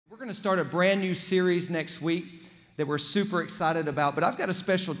going to start a brand new series next week that we're super excited about, but I've got a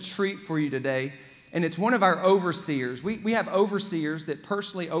special treat for you today, and it's one of our overseers. We have overseers that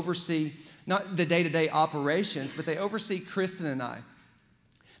personally oversee not the day-to-day operations, but they oversee Kristen and I.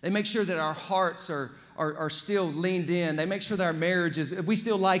 They make sure that our hearts are still leaned in. They make sure that our marriage is, we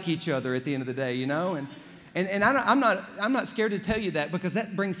still like each other at the end of the day, you know? And I'm not scared to tell you that, because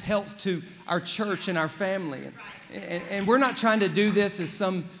that brings health to our church and our family. And we're not trying to do this as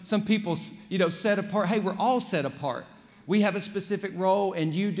some people, set apart. Hey, we're all set apart. We have a specific role,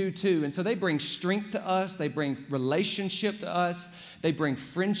 and you do too. And so they bring strength to us. They bring relationship to us. They bring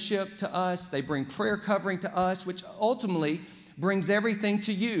friendship to us. They bring prayer covering to us, which ultimately brings everything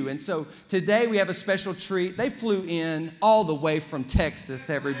to you. And so today we have a special treat. They flew in all the way from Texas,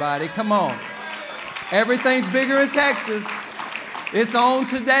 everybody. Come on. Everything's bigger in Texas. It's on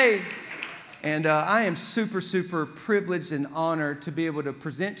today. And I am super, super privileged and honored to be able to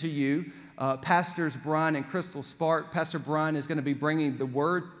present to you Pastors Bryan and Crystal Sparks. Pastor Bryan is going to be bringing the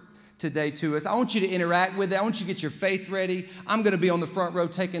word today to us. I want you to interact with it. I want you to get your faith ready. I'm going to be on the front row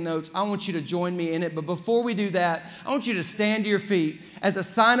taking notes. I want you to join me in it. But before we do that, I want you to stand to your feet as a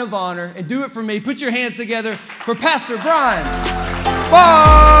sign of honor and do it for me. Put your hands together for Pastor Bryan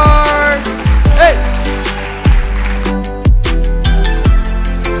Sparks. Hey!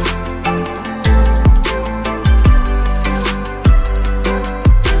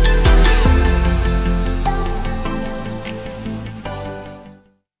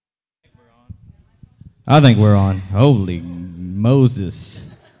 I think we're on. Holy Moses.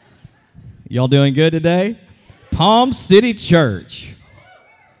 Y'all doing good today? Palm City Church.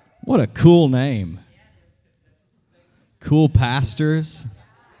 What a cool name. Cool pastors.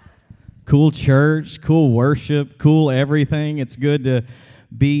 Cool church. Cool worship. Cool everything. It's good to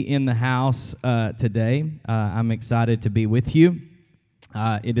be in the house today. I'm excited to be with you.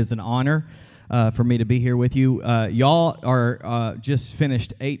 It is an honor for me to be here with you. Y'all are just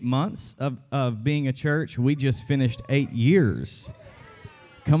finished 8 months of being a church. We just finished 8 years.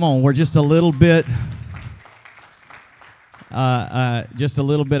 Come on, we're just a little bit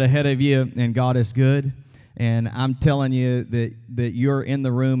ahead of you, and God is good. And I'm telling you that you're in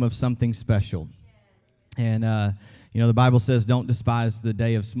the room of something special. And the Bible says, "Don't despise the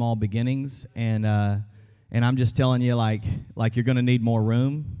day of small beginnings." And I'm just telling you, like you're going to need more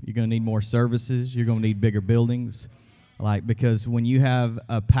room. You're going to need more services. You're going to need bigger buildings. Because when you have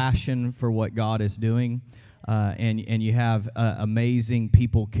a passion for what God is doing, and you have amazing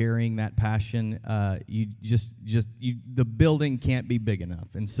people carrying that passion, the building can't be big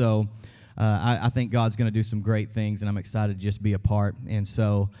enough. And so I think God's going to do some great things, and I'm excited to just be a part. And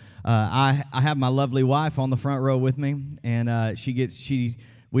so I have my lovely wife on the front row with me, and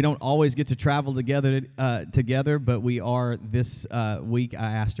we don't always get to travel together, but we are this week.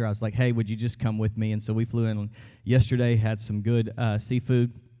 I asked her, I was like, hey, would you just come with me? And so we flew in yesterday, had some good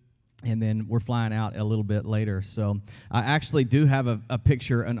seafood, and then we're flying out a little bit later. So I actually do have a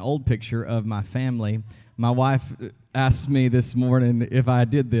picture, an old picture of my family. My wife asked me this morning if I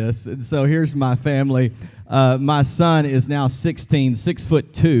did this, and so here's my family. My son is now 16,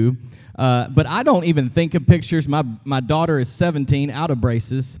 6'2". But I don't even think of pictures. My daughter is 17, out of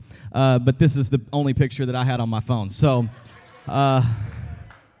braces, but this is the only picture that I had on my phone. So I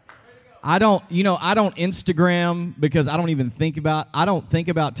don't Instagram, because I don't think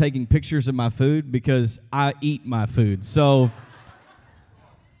about taking pictures of my food, because I eat my food. So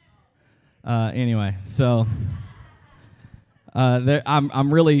anyway, so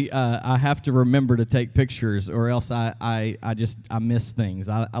I'm really I have to remember to take pictures, or else I miss things.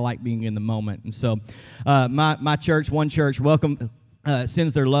 I like being in the moment. And so my church, One Church, welcome,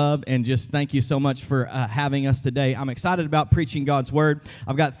 sends their love, and just thank you so much for having us today. I'm excited about preaching God's word.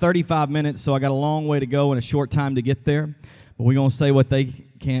 I've got 35 minutes, so I got a long way to go and a short time to get there, but we're going to say what they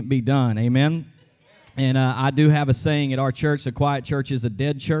can't be done. Amen. And I do have a saying at our church: a quiet church is a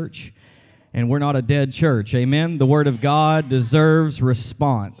dead church. And we're not a dead church, amen? The Word of God deserves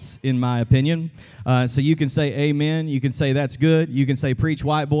response, in my opinion. So you can say amen. You can say that's good. You can say preach,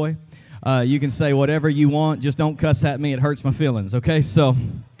 white boy. You can say whatever you want. Just don't cuss at me. It hurts my feelings, okay? So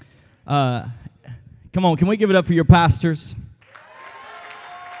come on, can we give it up for your pastors?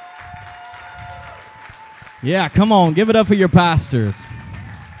 Yeah, come on, give it up for your pastors.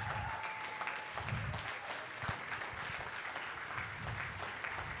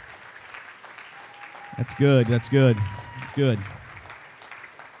 That's good. That's good. That's good.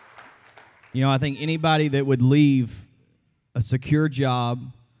 I think anybody that would leave a secure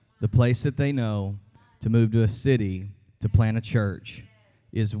job, the place that they know, to move to a city to plant a church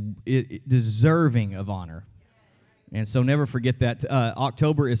is deserving of honor. And so never forget that.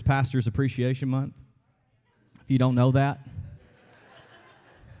 October is Pastor's Appreciation Month. If you don't know that.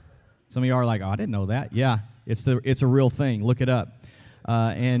 Some of you are like, oh, I didn't know that. Yeah, it's a real thing. Look it up.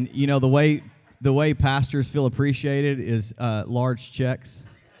 And, you know, the way pastors feel appreciated is large checks,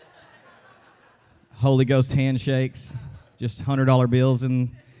 Holy Ghost handshakes, just $100 bills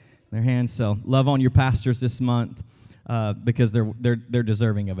in their hands. So love on your pastors this month because they're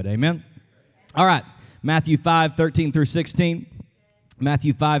deserving of it. Amen? All right. Matthew 5:13 through 16.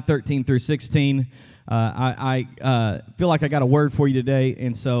 Matthew 5:13 through 16. I feel like I got a word for you today,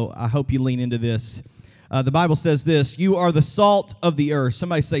 and so I hope you lean into this. The Bible says this: you are the salt of the earth.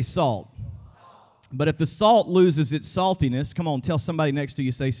 Somebody say salt. But if the salt loses its saltiness, come on, tell somebody next to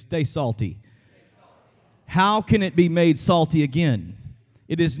you, say, stay salty. How can it be made salty again?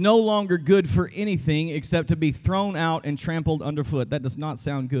 It is no longer good for anything except to be thrown out and trampled underfoot. That does not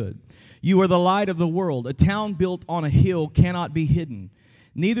sound good. You are the light of the world. A town built on a hill cannot be hidden.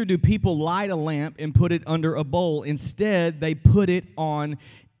 Neither do people light a lamp and put it under a bowl. Instead, they put it on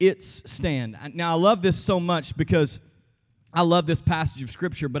its stand. Now, I love this so much because I love this passage of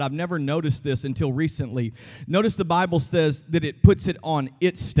Scripture, but I've never noticed this until recently. Notice the Bible says that it puts it on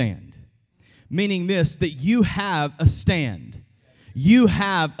its stand, meaning this, that you have a stand. You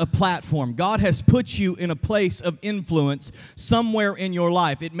have a platform. God has put you in a place of influence somewhere in your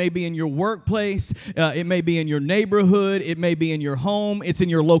life. It may be in your workplace. It may be in your neighborhood. It may be in your home. It's in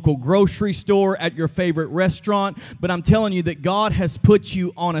your local grocery store, at your favorite restaurant. But I'm telling you that God has put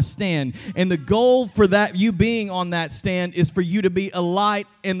you on a stand. And the goal for that, you being on that stand, is for you to be a light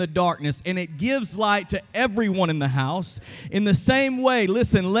in the darkness. And it gives light to everyone in the house. In the same way,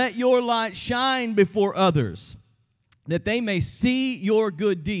 listen, let your light shine before others, that they may see your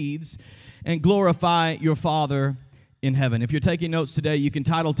good deeds and glorify your Father in heaven. If you're taking notes today, you can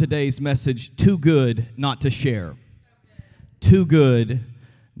title today's message, Too Good Not to Share. Too good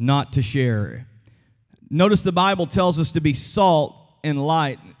not to share. Notice the Bible tells us to be salt and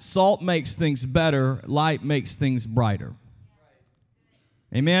light. Salt makes things better. Light makes things brighter.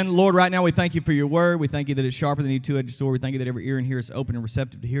 Amen. Lord, right now we thank you for your word. We thank you that it's sharper than any two-edged sword. We thank you that every ear in here is open and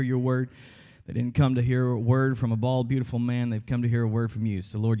receptive to hear your word. They didn't come to hear a word from a bald, beautiful man. They've come to hear a word from you.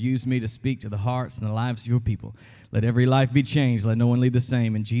 So, Lord, use me to speak to the hearts and the lives of your people. Let every life be changed. Let no one leave the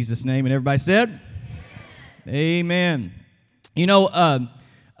same. In Jesus' name. And everybody said? Amen. You know,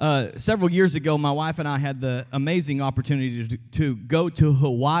 several years ago, my wife and I had the amazing opportunity to go to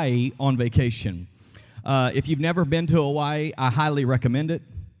Hawaii on vacation. If you've never been to Hawaii, I highly recommend it.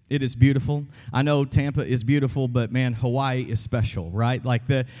 It is beautiful. I know Tampa is beautiful, but man, Hawaii is special, right? Like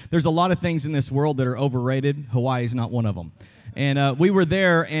there's a lot of things in this world that are overrated. Hawaii is not one of them. And we were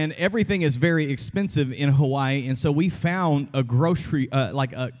there, and everything is very expensive in Hawaii. And so we found a grocery,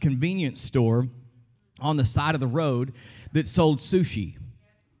 like a convenience store on the side of the road that sold sushi.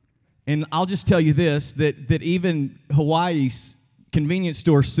 And I'll just tell you this, that even Hawaii's convenience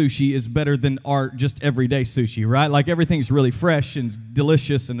store sushi is better than our just everyday sushi, right? Like everything's really fresh and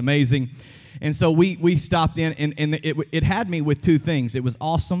delicious and amazing. And so we stopped in, and it had me with two things. It was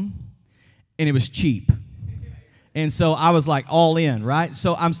awesome, and it was cheap. And so I was like all in, right?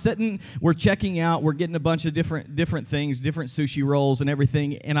 So I'm sitting, we're checking out, we're getting a bunch of different things, different sushi rolls and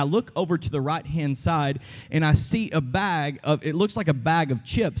everything. And I look over to the right-hand side, and I see a bag of, it looks like a bag of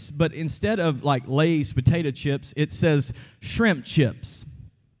chips, but instead of like Lay's potato chips, it says shrimp chips.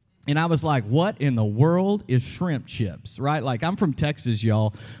 And I was like, what in the world is shrimp chips, right? Like, I'm from Texas,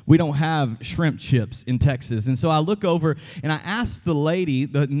 y'all. We don't have shrimp chips in Texas. And so I look over, and I ask the lady,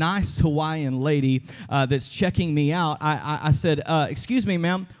 the nice Hawaiian lady that's checking me out, I said, excuse me,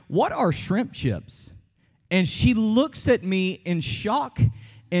 ma'am, what are shrimp chips? And she looks at me in shock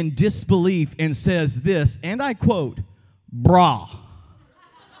and disbelief and says this, and I quote, brah.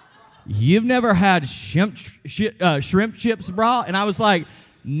 You've never had shrimp chips, brah? And I was like,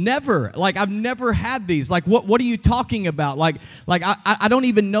 never. Like, I've never had these. Like, what are you talking about? Like I don't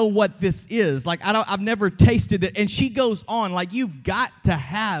even know what this is. Like, I've never tasted it. And she goes on, like, you've got to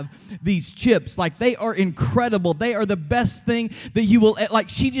have these chips. Like, they are incredible. They are the best thing that you will, like,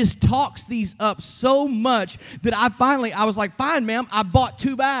 she just talks these up so much that I was like, fine, ma'am, I bought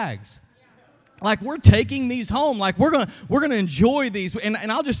 2 bags. Like, we're taking these home. Like, we're gonna enjoy these. And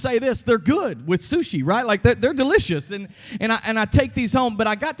I'll just say this: they're good with sushi, right? Like, they're delicious. And I take these home. But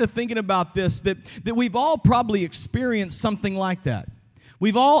I got to thinking about this, that we've all probably experienced something like that.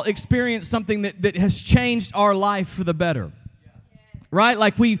 We've all experienced something that has changed our life for the better. Right?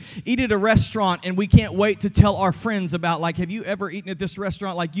 Like we eat at a restaurant and we can't wait to tell our friends about, like, have you ever eaten at this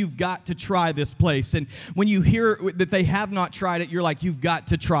restaurant? Like, you've got to try this place. And when you hear that they have not tried it, you're like, you've got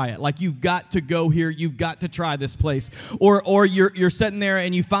to try it. Like, you've got to go here. You've got to try this place. Or you're sitting there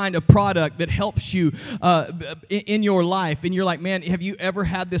and you find a product that helps you in your life. And you're like, man, have you ever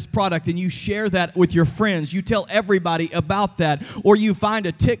had this product? And you share that with your friends. You tell everybody about that. Or you find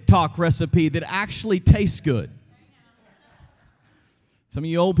a TikTok recipe that actually tastes good. Some of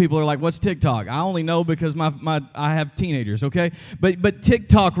you old people are like, what's TikTok? I only know because I have teenagers, okay? But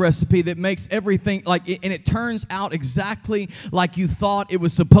TikTok recipe that makes everything like, and it turns out exactly like you thought it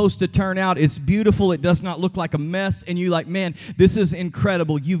was supposed to turn out. It's beautiful. It does not look like a mess. And you're like, man, this is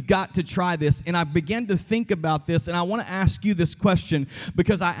incredible. You've got to try this. And I began to think about this, and I want to ask you this question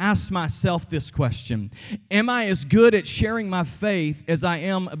because I asked myself this question. Am I as good at sharing my faith as I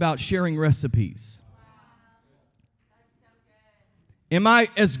am about sharing recipes? Am I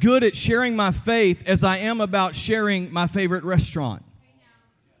as good at sharing my faith as I am about sharing my favorite restaurant?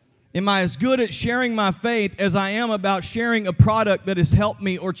 Am I as good at sharing my faith as I am about sharing a product that has helped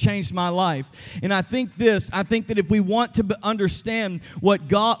me or changed my life? And I think that if we want to understand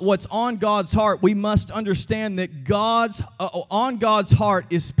what's on God's heart, we must understand that on God's heart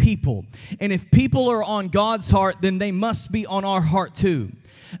is people. And if people are on God's heart, then they must be on our heart too.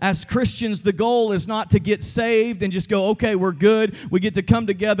 As Christians, the goal is not to get saved and just go, okay, we're good. We get to come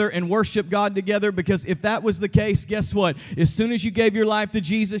together and worship God together, because if that was the case, guess what? As soon as you gave your life to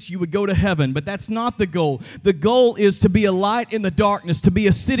Jesus, you would go to heaven. But that's not the goal. The goal is to be a light in the darkness, to be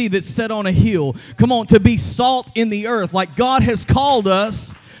a city that's set on a hill. Come on, to be salt in the earth. Like God has called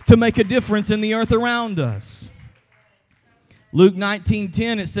us to make a difference in the earth around us. Luke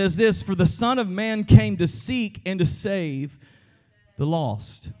 19:10, it says this, "For the Son of Man came to seek and to save the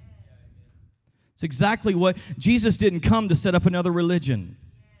lost." It's exactly what Jesus didn't come to set up another religion.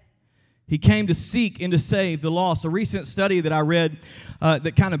 He came to seek and to save the lost. A recent study that I read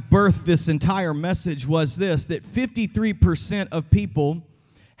that kind of birthed this entire message was this, that 53% of people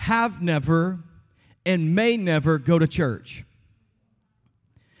have never and may never go to church.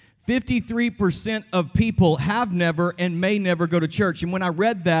 53% of people have never and may never go to church. And when I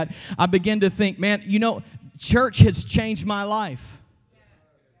read that, I began to think, man, you know, church has changed my life.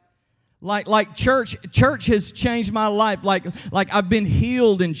 Like church has changed my life. Like I've been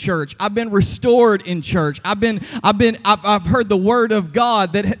healed in church. I've been restored in church. I've heard the word of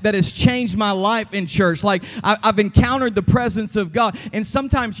God that has changed my life in church. Like I've encountered the presence of God. And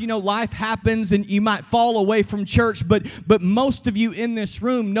sometimes, you know, life happens and you might fall away from church, but most of you in this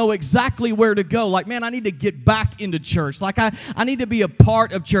room know exactly where to go. Like, man, I need to get back into church. Like I need to be a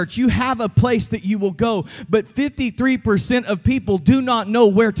part of church. You have a place that you will go, but 53% of people do not know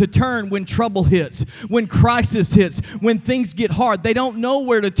where to turn when trouble hits, when crisis hits, when things get hard. They don't know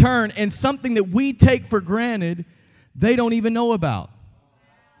where to turn, and something that we take for granted, they don't even know about.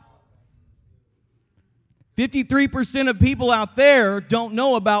 53% of people out there don't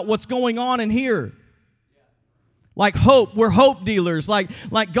know about what's going on in here. Like hope, we're hope dealers. Like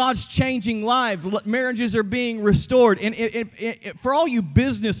God's changing lives. Marriages are being restored. And for all you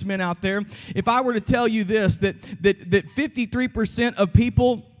businessmen out there, if I were to tell you this, that 53% of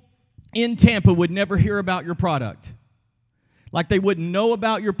people in Tampa would never hear about your product. Like they wouldn't know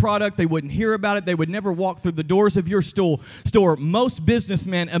about your product. They wouldn't hear about it. They would never walk through the doors of your store. Most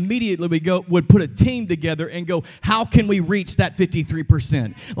businessmen immediately would put a team together and go, how can we reach that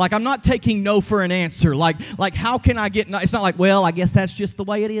 53%? Like, I'm not taking no for an answer. Like how can I get, it's not like, well, I guess that's just the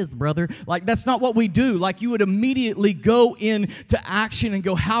way it is, brother. Like, that's not what we do. Like, you would immediately go into action and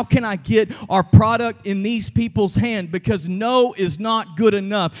go, how can I get our product in these people's hand? Because no is not good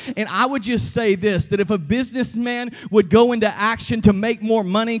enough. And I would just say this, that if a businessman would go into action to make more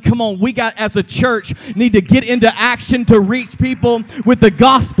money, come on, we got as a church need to get into action to reach people with the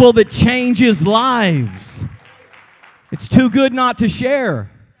gospel that changes lives. It's too good not to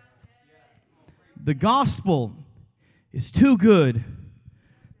share. The gospel is too good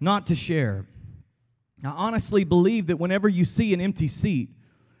not to share. I honestly believe that whenever you see an empty seat,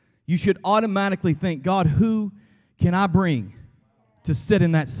 you should automatically think, God, who can I bring to sit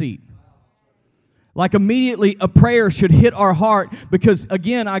in that seat? Like immediately a prayer should hit our heart, because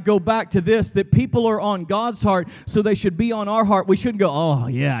again, I go back to this, that people are on God's heart, so they should be on our heart. We shouldn't go, oh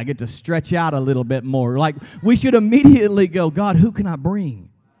yeah, I get to stretch out a little bit more. Like we should immediately go, God, who can I bring?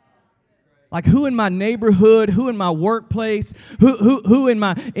 Like who in my neighborhood, who in my workplace, who in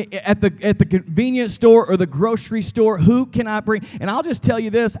my at the convenience store or the grocery store, who can I bring? And I'll just tell you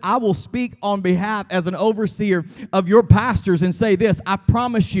this, I will speak on behalf as an overseer of your pastors and say this, I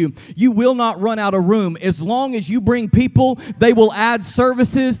promise you, you will not run out of room. As long as you bring people, they will add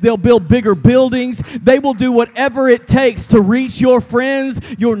services, they'll build bigger buildings, they will do whatever it takes to reach your friends,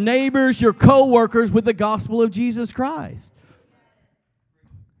 your neighbors, your co-workers with the gospel of Jesus Christ.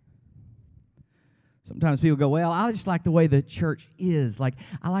 Sometimes people go, well, I just like the way the church is. Like,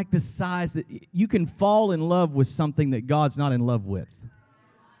 I like the size that you can fall in love with something that God's not in love with.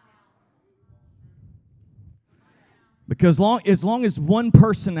 Because as long as one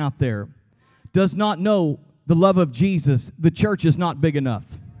person out there does not know the love of Jesus, the church is not big enough.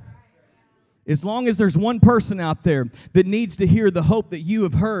 As long as there's one person out there that needs to hear the hope that you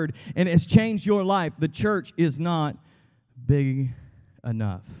have heard and has changed your life, the church is not big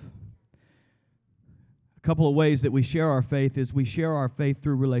enough. A couple of ways that we share our faith is we share our faith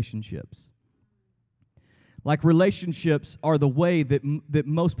through relationships. Like relationships are the way that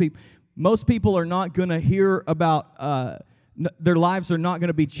most people are not going to hear about, their lives are not going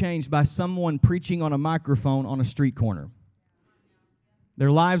to be changed by someone preaching on a microphone on a street corner. Their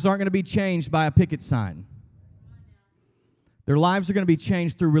lives aren't going to be changed by a picket sign. Their lives are going to be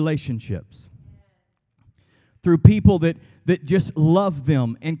changed through relationships. Through people that just love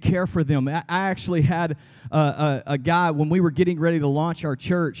them and care for them. I actually had a guy, when we were getting ready to launch our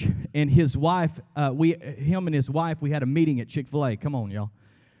church, and his wife, him and his wife, we had a meeting at Chick-fil-A. Come on, y'all.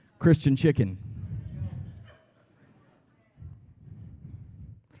 Christian chicken.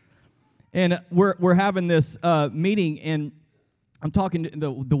 And we're having this meeting, and I'm talking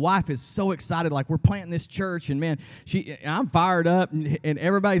to the wife is so excited, like we're planting this church, and man, I'm fired up, and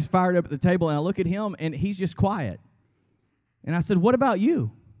everybody's fired up at the table, and I look at him, and he's just quiet. And I said, what about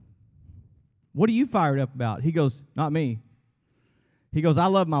you? What are you fired up about? He goes, not me. He goes, I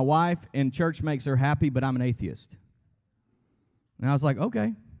love my wife, and church makes her happy, but I'm an atheist. And I was like,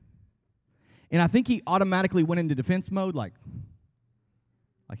 okay. And I think he automatically went into defense mode, I'm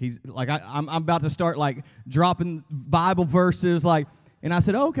about to start like dropping Bible verses, like, and I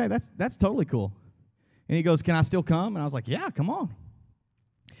said, oh, okay, that's totally cool. And he goes, can I still come? And I was like, yeah, come on.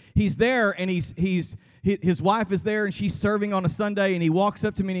 He's there, and his wife is there, and she's serving on a Sunday, and he walks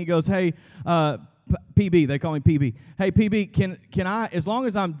up to me and he goes, hey, PB, they call me PB. Hey, PB, can I, as long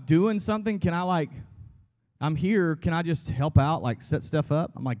as I'm doing something, can I I'm here, can I just help out, like set stuff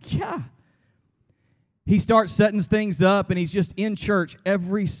up? I'm like, yeah. He starts setting things up, and he's just in church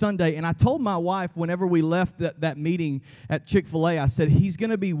every Sunday. And I told my wife whenever we left that meeting at Chick-fil-A, I said, he's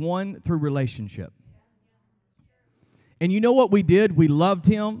going to be won through relationship. And you know what we did? We loved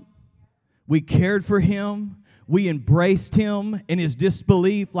him. We cared for him. We embraced him in his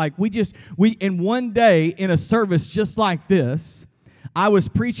disbelief. And one day in a service just like this, I was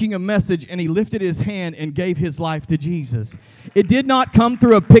preaching a message, and he lifted his hand and gave his life to Jesus. It did not come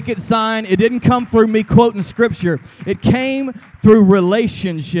through a picket sign. It didn't come through me quoting Scripture. It came through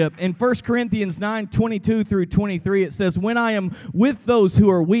relationship. In 1 Corinthians 9:22 through 23, it says, when I am with those who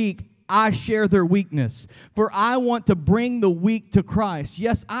are weak, I share their weakness, for I want to bring the weak to Christ.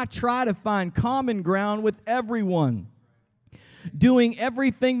 Yes, I try to find common ground with everyone, doing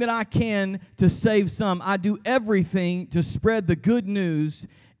everything that I can to save some. I do everything to spread the good news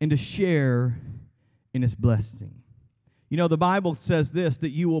and to share in its blessing. You know, the Bible says this, that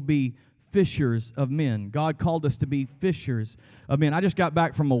you will be fishers of men. God called us to be fishers of men. I just got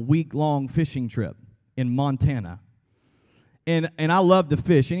back from a week-long fishing trip in Montana. And I love to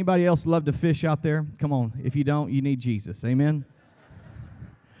fish. Anybody else love to fish out there? Come on. If you don't, you need Jesus. Amen?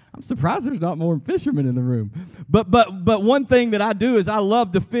 I'm surprised there's not more fishermen in the room. But one thing that I do is I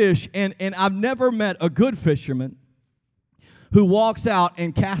love to fish, and I've never met a good fisherman who walks out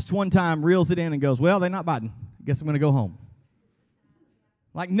and casts one time, reels it in, and goes, well, they're not biting. Guess I'm going to go home.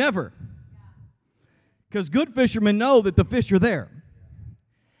 Like never. Because good fishermen know that the fish are there.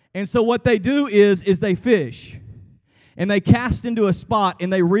 And so what they do is they fish. And they cast into a spot,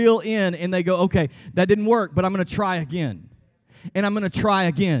 and they reel in, and they go, okay, that didn't work, but I'm going to try again. And I'm going to try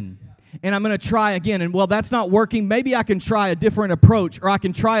again. And I'm going to try again. And, well, that's not working. Maybe I can try a different approach, or I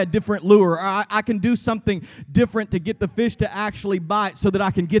can try a different lure, or I can do something different to get the fish to actually bite so that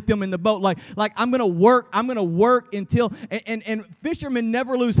I can get them in the boat. Like I'm going to work until, and fishermen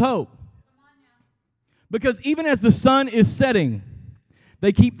never lose hope. Because even as the sun is setting,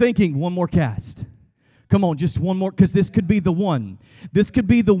 they keep thinking, one more cast. Come on, just one more, because this could be the one. This could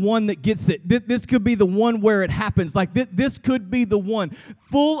be the one that gets it. This could be the one where it happens. Like this could be the one.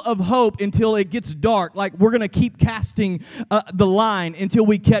 Full of hope until it gets dark. Like we're going to keep casting the line until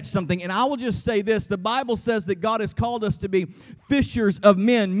we catch something. And I will just say this. The Bible says that God has called us to be fishers of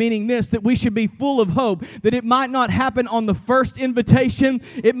men, meaning this, that we should be full of hope. That it might not happen on the first invitation.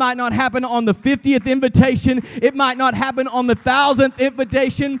 It might not happen on the 50th invitation. It might not happen on the 1,000th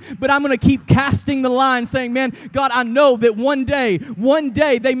invitation. But I'm going to keep casting the line saying, man, God, I know that one day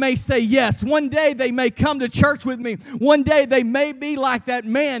they may say yes. One day they may come to church with me. One day they may be like that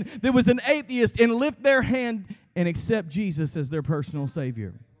man that was an atheist and lift their hand and accept Jesus as their personal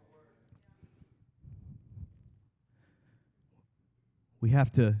Savior. We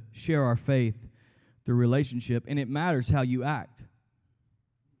have to share our faith through relationship, and it matters how you act.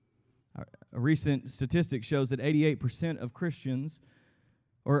 A recent statistic shows that 88% of Christians,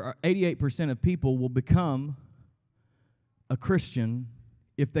 or 88% of people, will become a Christian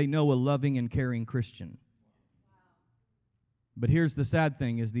if they know a loving and caring Christian. But here's the sad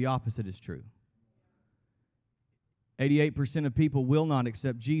thing, is the opposite is true. 88% of people will not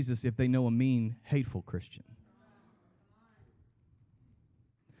accept Jesus if they know a mean, hateful Christian.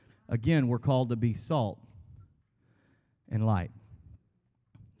 Again, we're called to be salt and light.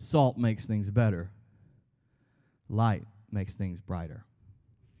 Salt makes things better. Light makes things brighter.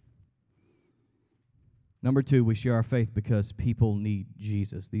 Number 2, we share our faith because people need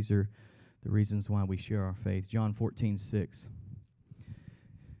Jesus. These are the reasons why we share our faith. John 14:6.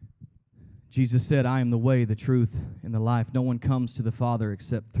 Jesus said, I am the way, the truth, and the life. No one comes to the Father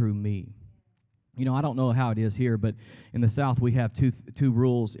except through me. You know, I don't know how it is here, but in the South we have two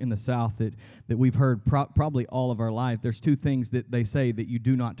rules in the South that we've heard probably all of our life. There's 2 things that they say that you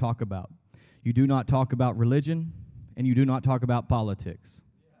do not talk about. You do not talk about religion, and you do not talk about politics.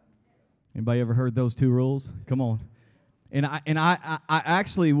 Anybody ever heard those 2 rules? Come on. And I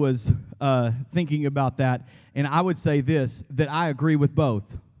actually was thinking about that, and I would say this, that I agree with both.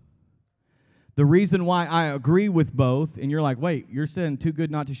 The reason why I agree with both, and you're like, wait, you're saying too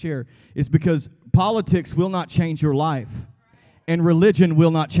good not to share, is because politics will not change your life, and religion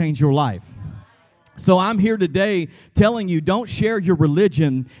will not change your life. So I'm here today telling you, don't share your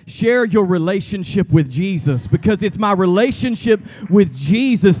religion, share your relationship with Jesus, because it's my relationship with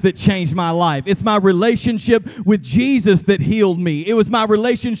Jesus that changed my life. It's my relationship with Jesus that healed me. It was my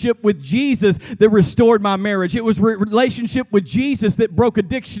relationship with Jesus that restored my marriage. It was relationship with Jesus that broke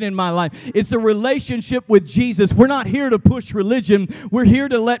addiction in my life. It's a relationship with Jesus. We're not here to push religion. We're here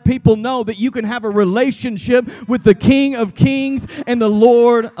to let people know that you can have a relationship with the King of Kings and the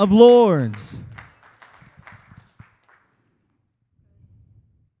Lord of Lords.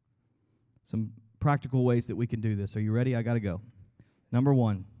 Some practical ways that we can do this. Are you ready? I got to go. Number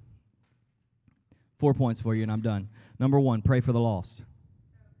 1. 4 points for you and I'm done. Number 1, pray for the lost.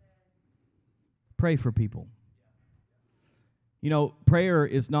 Pray for people. You know, prayer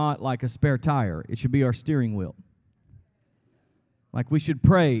is not like a spare tire. It should be our steering wheel. Like we should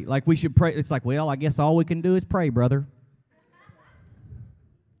pray. It's like, well, I guess all we can do is pray, brother.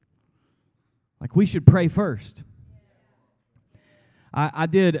 Like we should pray first.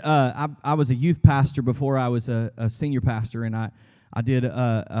 I was a youth pastor before I was a senior pastor, and I did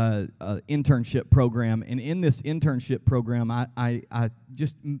a internship program. And in this internship program, I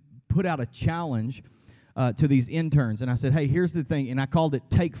just put out a challenge to these interns, and I said, hey, here's the thing, and I called it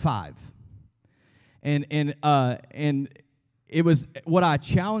Take 5. And it was what I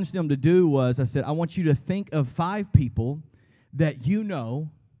challenged them to do was I said, I want you to think of 5 people that you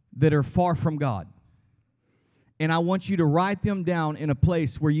know that are far from God. And I want you to write them down in a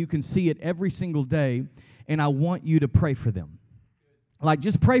place where you can see it every single day, and I want you to pray for them. Like,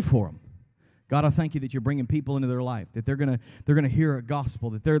 just pray for them. God, I thank you that you're bringing people into their life, that they're gonna hear a gospel,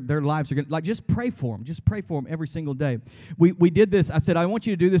 that their lives are gonna, like, just pray for them. Just pray for them every single day. We did this. I said, I want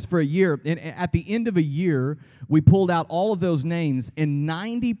you to do this for a year. And at the end of a year, we pulled out all of those names, and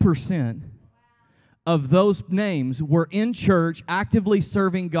 90% of those names were in church, actively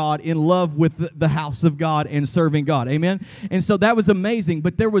serving God, in love with the house of God and serving God. Amen? And so that was amazing.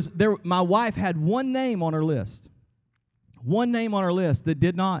 But my wife had one name on her list. One name on her list that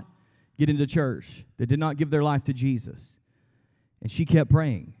did not get into church, that did not give their life to Jesus. And she kept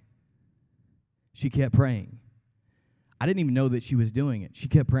praying. She kept praying. I didn't even know that she was doing it. She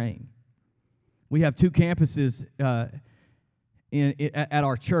kept praying. We have 2 campuses at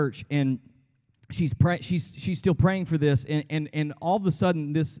our church, and she's still praying for this, and all of a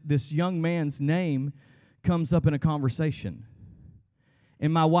sudden this young man's name comes up in a conversation.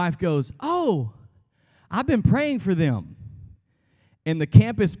 And my wife goes, oh, I've been praying for them. and the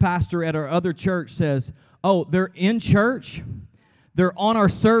campus pastor at our other church says, oh, they're in church, they're on our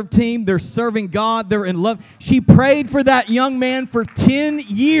serve team, they're serving God, they're in love. She prayed for that young man for 10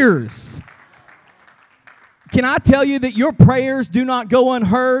 years. Can I tell you that your prayers do not go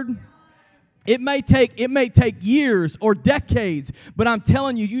unheard? It may take years or decades, but I'm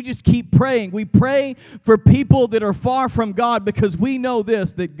telling you, you just keep praying. We pray for people that are far from God because we know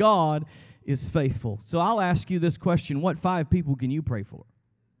this, that God is faithful. So I'll ask you this question. What 5 people can you pray for?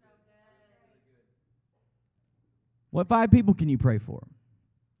 What 5 people can you pray for?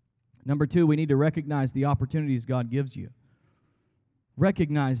 Number 2, we need to recognize the opportunities God gives you.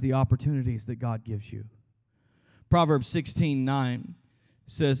 Recognize the opportunities that God gives you. Proverbs 16:9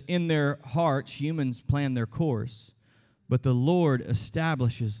 says, in their hearts humans plan their course, but the Lord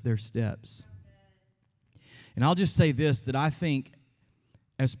establishes their steps. And I'll just say this, that I think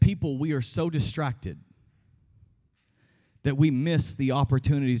as people we are so distracted that we miss the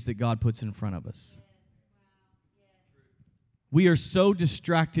opportunities that God puts in front of us. We are so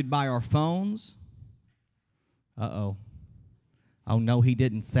distracted by our phones. Uh-oh. Oh, no, he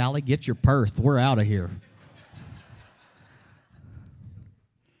didn't. Sally, get your purse. We're out of here.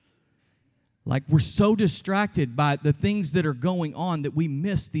 Like, we're so distracted by the things that are going on that we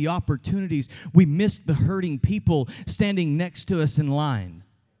miss the opportunities. We miss the hurting people standing next to us in line.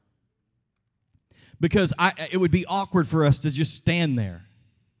 Because it would be awkward for us to just stand there.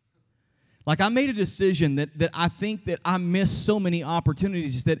 Like, I made a decision that I think that I missed so many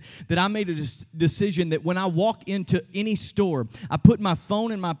opportunities that I made a decision that when I walk into any store, I put my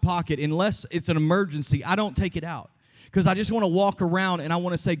phone in my pocket. Unless it's an emergency, I don't take it out. Because I just want to walk around and I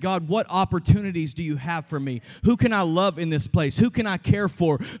want to say, God, what opportunities do you have for me? Who can I love in this place? Who can I care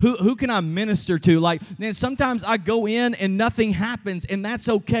for? Who can I minister to? Like, man, sometimes I go in and nothing happens, and that's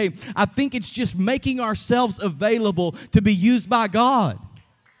okay. I think it's just making ourselves available to be used by God.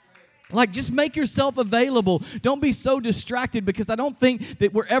 Like, just make yourself available. Don't be so distracted, because I don't think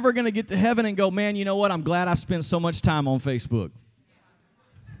that we're ever going to get to heaven and go, man, you know what? I'm glad I spent so much time on Facebook.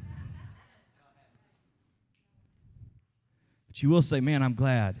 But you will say, man, I'm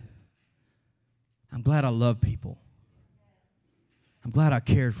glad. I'm glad I love people. I'm glad I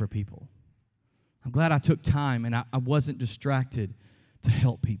cared for people. I'm glad I took time and I wasn't distracted to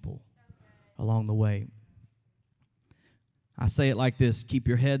help people along the way. I say it like this: keep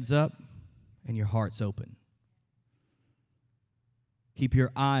your heads up and your hearts open. Keep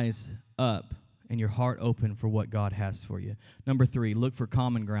your eyes up and your heart open for what God has for you. Number 3, look for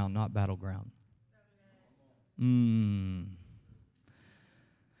common ground, not battleground.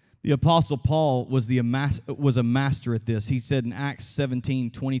 The Apostle Paul was a master at this. He said in Acts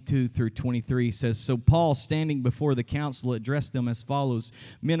 17:22 through 23, he says, so Paul, standing before the council, addressed them as follows: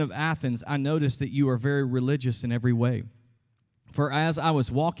 Men of Athens, I noticed that you are very religious in every way. For as I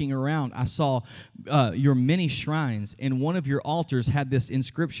was walking around, I saw your many shrines, and one of your altars had this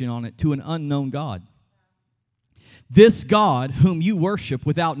inscription on it: to an unknown God. This God, whom you worship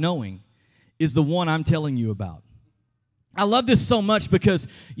without knowing, is the one I'm telling you about. I love this so much because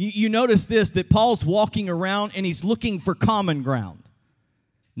you notice this, that Paul's walking around and he's looking for common ground,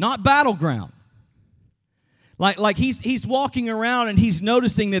 not battleground. Like he's walking around and he's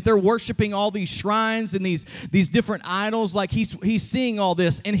noticing that they're worshiping all these shrines and these different idols. Like he's seeing all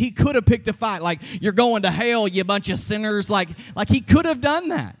this, and he could have picked a fight. Like, you're going to hell, you bunch of sinners. Like he could have done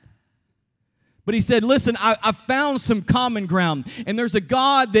that. But he said, listen, I found some common ground. And there's a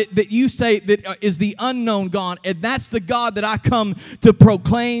God that you say that is the unknown God. And that's the God that I come to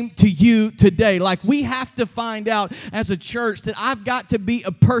proclaim to you today. Like, we have to find out as a church that I've got to be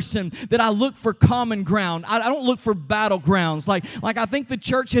a person that I look for common ground. I don't look for battlegrounds. Like I think the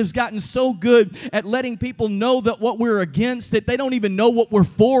church has gotten so good at letting people know that what we're against, that they don't even know what we're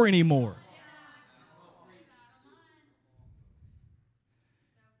for anymore.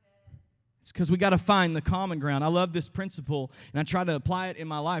 Because we got to find the common ground. I love this principle, and I try to apply it in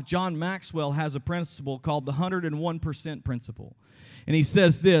my life. John Maxwell has a principle called the 101% principle. And he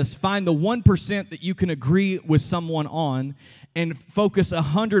says this: find the 1% that you can agree with someone on and focus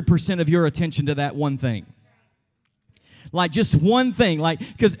 100% of your attention to that one thing. Like, just one thing. Like,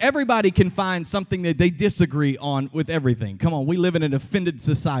 because everybody can find something that they disagree on with everything. Come on, we live in an offended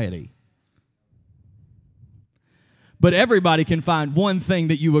society. But everybody can find one thing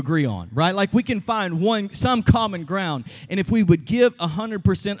that you agree on, right? Like, we can find some common ground. And if we would give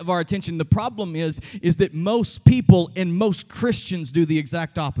 100% of our attention, the problem is that most people and most Christians do the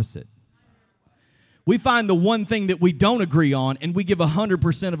exact opposite. We find the one thing that we don't agree on, and we give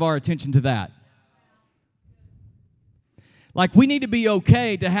 100% of our attention to that. Like, we need to be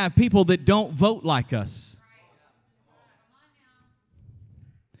okay to have people that don't vote like us.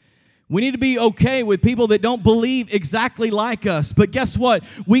 We need to be okay with people that don't believe exactly like us. But guess what?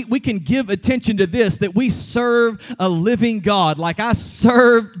 We can give attention to this, that we serve a living God. Like I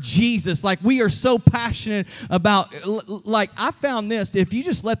serve Jesus. Like we are so passionate about, like I found this, if you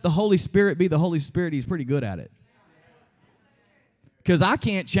just let the Holy Spirit be the Holy Spirit, He's pretty good at it. Because I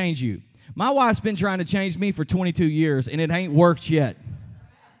can't change you. My wife's been trying to change me for 22 years, and it ain't worked yet.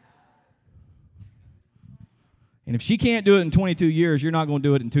 And if she can't do it in 22 years, you're not going to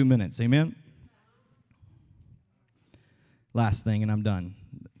do it in 2 minutes. Amen? Last thing, and I'm done.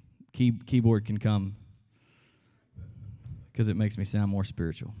 Keyboard can come because it makes me sound more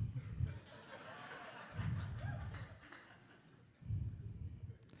spiritual.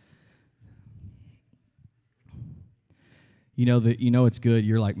 You know it's good.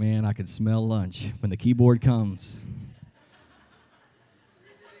 You're like, man, I can smell lunch when the keyboard comes.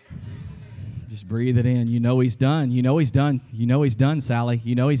 Just breathe it in. You know He's done. You know He's done. You know He's done, Sally.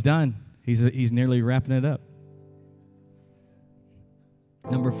 You know He's done. He's nearly wrapping it up.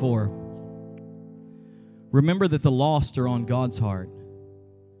 Number 4. Remember that the lost are on God's heart,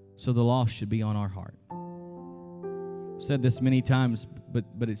 so the lost should be on our heart. I've said this many times,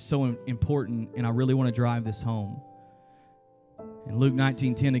 but it's so important, and I really want to drive this home. In Luke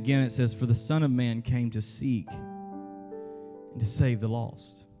 19:10 again, it says, "For the Son of Man came to seek and to save the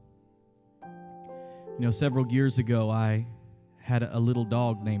lost." You know, several years ago, I had a little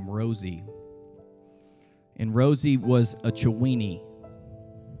dog named Rosie. And Rosie was a Chiweenie.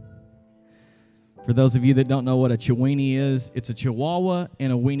 For those of you that don't know what a Chiweenie is, it's a Chihuahua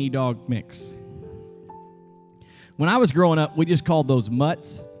and a weenie dog mix. When I was growing up, we just called those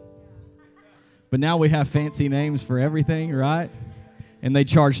mutts. But now we have fancy names for everything, right? And they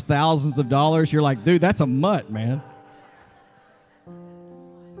charge thousands of dollars. You're like, dude, that's a mutt, man.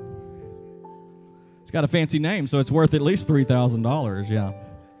 Got a fancy name, so it's worth at least $3,000, yeah.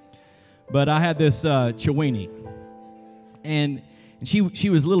 But I had this Chiweenie, and she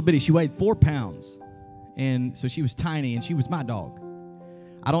was a little bitty. She weighed 4 pounds, and so she was tiny, and she was my dog.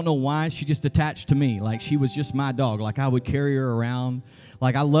 I don't know why. She just attached to me. Like, she was just my dog. Like, I would carry her around.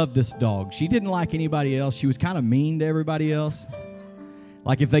 Like, I loved this dog. She didn't like anybody else. She was kind of mean to everybody else.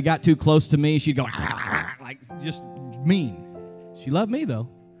 Like, if they got too close to me, she'd go, like, just mean. She loved me, though.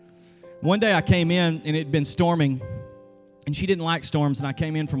 One day I came in, and it had been storming, and she didn't like storms, and I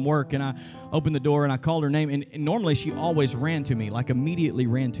came in from work, and I opened the door, and I called her name, and normally she always ran to me, like immediately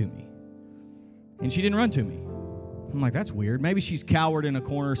ran to me. And she didn't run to me. I'm like, that's weird. Maybe she's cowered in a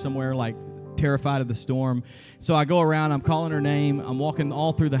corner somewhere, like terrified of the storm. So I go around, I'm calling her name, I'm walking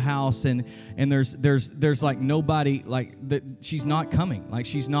all through the house, and there's like nobody, like that. She's not coming, like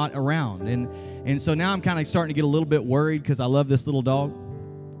she's not around. And so now I'm kind of starting to get a little bit worried because I love this little dog.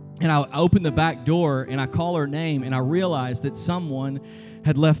 And I open the back door, and I call her name, and I realize that someone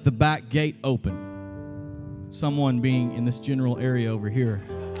had left the back gate open. Someone being in this general area over here.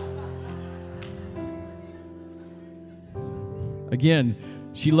 Again,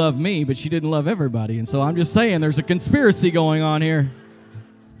 she loved me, but she didn't love everybody. And so I'm just saying there's a conspiracy going on here.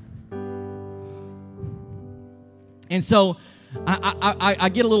 And so I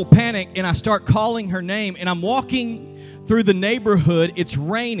get a little panic, and I start calling her name, and I'm walking through the neighborhood. It's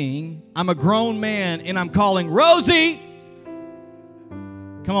raining. I'm a grown man, and I'm calling, Rosie!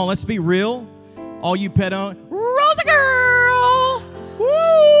 Come on, let's be real. All you pet owners, Rosie girl!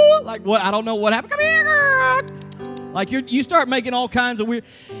 Woo! Like, what? I don't know what happened. Come here, girl! Like, you start making all kinds of weird...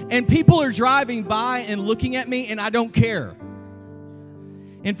 And people are driving by and looking at me, and I don't care.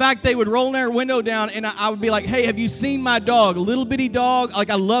 In fact, they would roll their window down, and I would be like, hey, have you seen my dog? A little bitty dog. Like,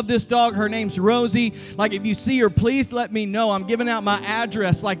 I love this dog. Her name's Rosie. Like, if you see her, please let me know. I'm giving out my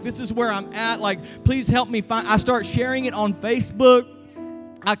address. Like, this is where I'm at. Like, please help me find... I start sharing it on Facebook.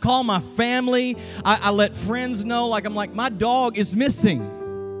 I call my family. I let friends know. Like, I'm like, my dog is missing.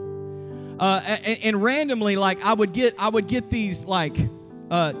 And randomly, like, I would get these, like...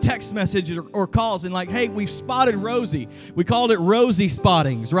 text messages or calls, and like, hey, we've spotted Rosie. We called it Rosie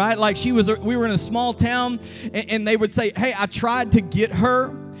spottings, right? Like, we were in a small town, and they would say, hey, I tried to get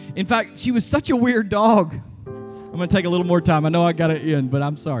her. In fact, she was such a weird dog. I'm going to take a little more time. I know I got to end, but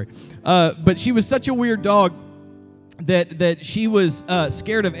I'm sorry. But she was such a weird dog that she was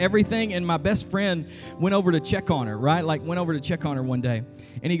scared of everything, and my best friend went over to check on her, right? Like, went over to check on her one day,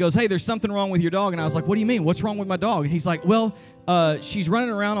 and he goes, hey, there's something wrong with your dog. And I was like, what do you mean? What's wrong with my dog? And he's like, well, she's running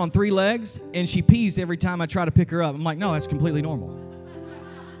around on 3 legs, and she pees every time I try to pick her up. I'm like, no, that's completely normal.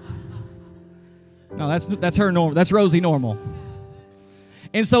 No, that's her normal. That's Rosie normal.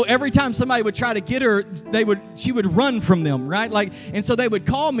 And so every time somebody would try to get her, she would run from them, right? And so they would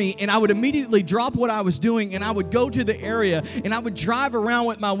call me, and I would immediately drop what I was doing, and I would go to the area, and I would drive around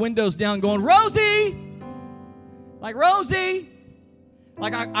with my windows down going, Rosie! Like, Rosie!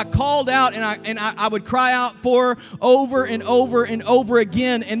 Like I called out, and I would cry out for her over and over and over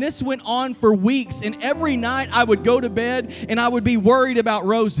again. And this went on for weeks. And every night I would go to bed, and I would be worried about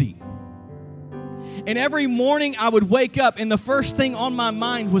Rosie. And every morning I would wake up, and the first thing on my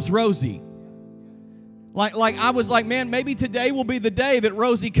mind was Rosie. Like I was like, man, maybe today will be the day that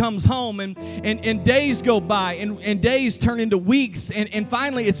Rosie comes home. And days go by, and days turn into weeks. And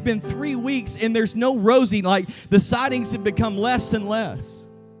finally, it's been 3 weeks, and there's no Rosie. Like, the sightings have become less and less.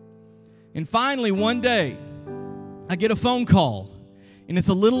 And finally, one day, I get a phone call, and it's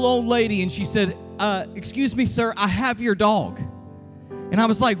a little old lady, and she said, excuse me, sir, I have your dog. And I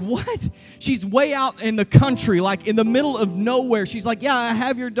was like, what? She's way out in the country, like in the middle of nowhere. She's like, yeah, I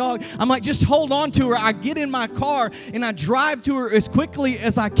have your dog. I'm like, just hold on to her. I get in my car, and I drive to her as quickly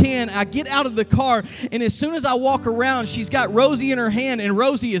as I can. I get out of the car, and as soon as I walk around, she's got Rosie in her hand, and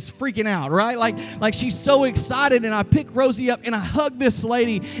Rosie is freaking out, right? Like she's so excited, and I pick Rosie up, and I hug this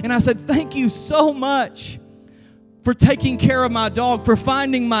lady, and I said, thank you so much for taking care of my dog, for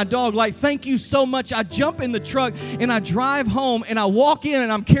finding my dog. Like, thank you so much. I jump in the truck, and I drive home, and I walk in,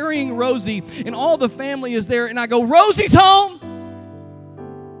 and I'm carrying Rosie, and all the family is there, and I go, Rosie's home!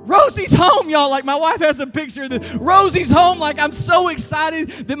 Rosie's home, y'all. Like, my wife has a picture of this. Rosie's home. Like, I'm so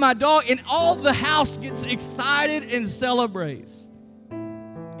excited that my dog, and all the house gets excited and celebrates.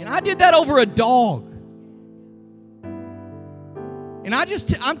 And I did that over a dog. And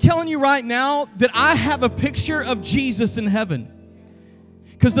I'm telling you right now that I have a picture of Jesus in heaven.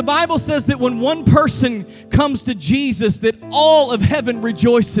 Because the Bible says that when one person comes to Jesus, that all of heaven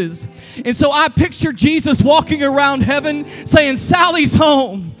rejoices. And so I picture Jesus walking around heaven saying, Sally's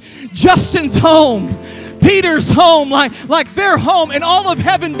home, Justin's home, Peter's home, like they're home, and all of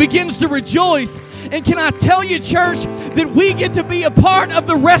heaven begins to rejoice. And can I tell you, church, that we get to be a part of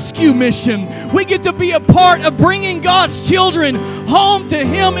the rescue mission. We get to be a part of bringing God's children home to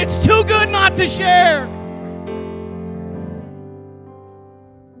Him. It's too good not to share.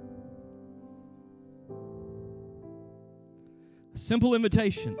 A simple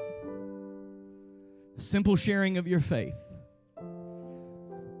invitation. A simple sharing of your faith.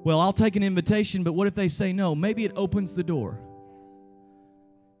 Well, I'll take an invitation, but what if they say no? Maybe it opens the door.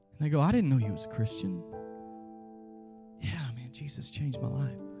 They go, I didn't know you was a Christian. Yeah, man, Jesus changed my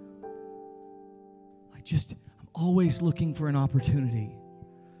life. I'm always looking for an opportunity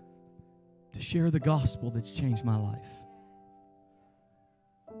to share the gospel that's changed my life.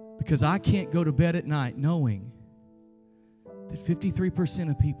 Because I can't go to bed at night knowing that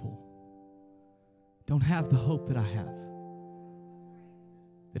 53% of people don't have the hope that I have.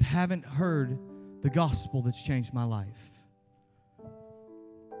 That haven't heard the gospel that's changed my life.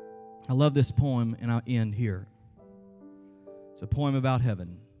 I love this poem, and I'll end here. It's a poem about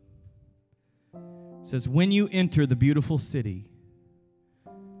heaven. It says, when you enter the beautiful city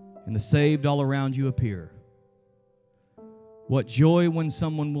and the saved all around you appear, what joy when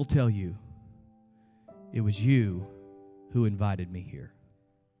someone will tell you it was you who invited me here.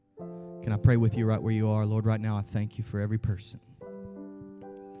 Can I pray with you right where you are? Lord, right now I thank you for every person.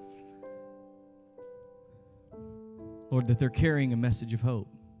 Lord, that they're carrying a message of hope.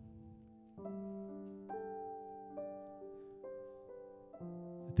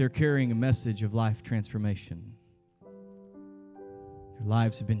 They're carrying a message of life transformation. Their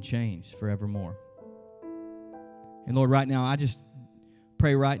lives have been changed forevermore. And Lord, right now, I just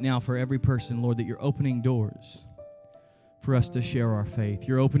pray right now for every person, Lord, that you're opening doors for us to share our faith.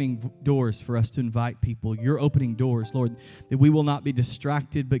 You're opening doors for us to invite people. You're opening doors, Lord, that we will not be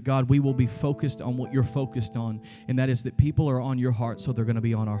distracted, but God, we will be focused on what you're focused on, and that is that people are on your heart, so they're going to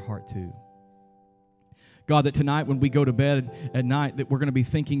be on our heart too. God, that tonight when we go to bed at night, that we're going to be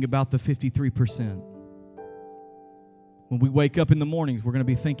thinking about the 53%. When we wake up in the mornings, we're going to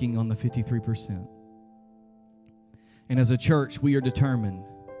be thinking on the 53%. And as a church, we are determined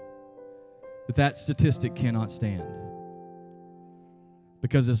that that statistic cannot stand.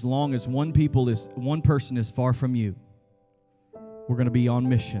 Because as long as one person is far from you, we're going to be on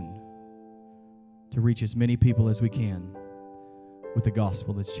mission to reach as many people as we can with the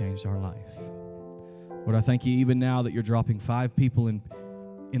gospel that's changed our life. Lord, I thank you even now that you're dropping 5 people in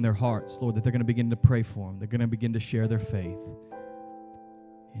their hearts, Lord, that they're going to begin to pray for them. They're going to begin to share their faith.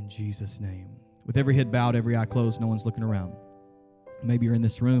 In Jesus' name. With every head bowed, every eye closed, no one's looking around. Maybe you're in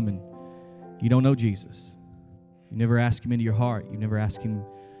this room and you don't know Jesus. You never ask Him into your heart. You never ask Him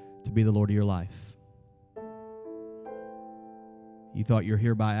to be the Lord of your life. You thought you're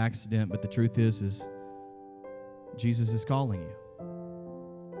here by accident, but the truth is Jesus is calling you.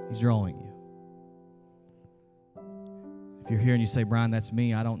 He's drawing you. If you're here and you say, Brian, that's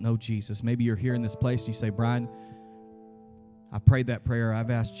me, I don't know Jesus. Maybe you're here in this place and you say, Brian, I prayed that prayer.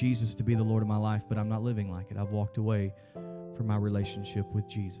 I've asked Jesus to be the Lord of my life, but I'm not living like it. I've walked away from my relationship with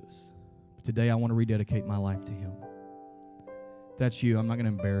Jesus. But today I want to rededicate my life to Him. If that's you, I'm not going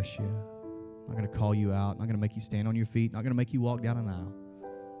to embarrass you. I'm not going to call you out. I'm not going to make you stand on your feet. I'm not going to make you walk down an aisle.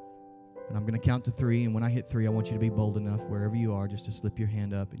 And I'm going to count to 3, and when I hit 3, I want you to be bold enough, wherever you are, just to slip your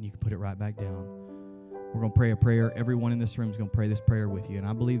hand up, and you can put it right back down. We're going to pray a prayer. Everyone in this room is going to pray this prayer with you. And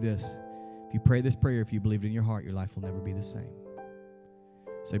I believe this. If you pray this prayer, if you believe it in your heart, your life will never be the same.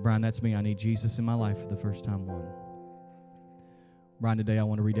 Say, Brian, that's me. I need Jesus in my life for the first time. 1. Brian, today I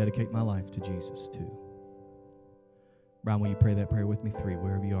want to rededicate my life to Jesus. 2. Brian, will you pray that prayer with me? 3.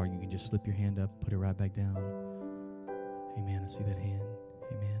 Wherever you are, you can just slip your hand up, put it right back down. Amen. I see that hand.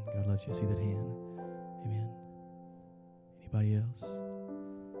 Amen. God loves you. I see that hand. Amen. Anybody else?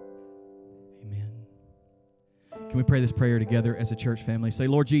 Amen. Can we pray this prayer together as a church family? Say,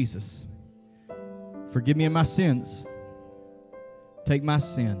 Lord Jesus, forgive me of my sins. Take my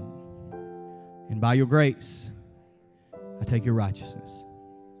sin. And by your grace, I take your righteousness.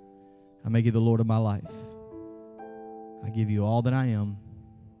 I make you the Lord of my life. I give you all that I am.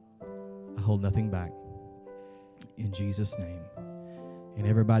 I hold nothing back. In Jesus' name. And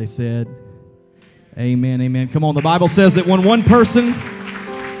everybody said, amen, amen. Come on, the Bible says that when one person,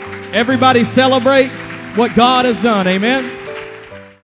 everybody celebrate what God has done. Amen.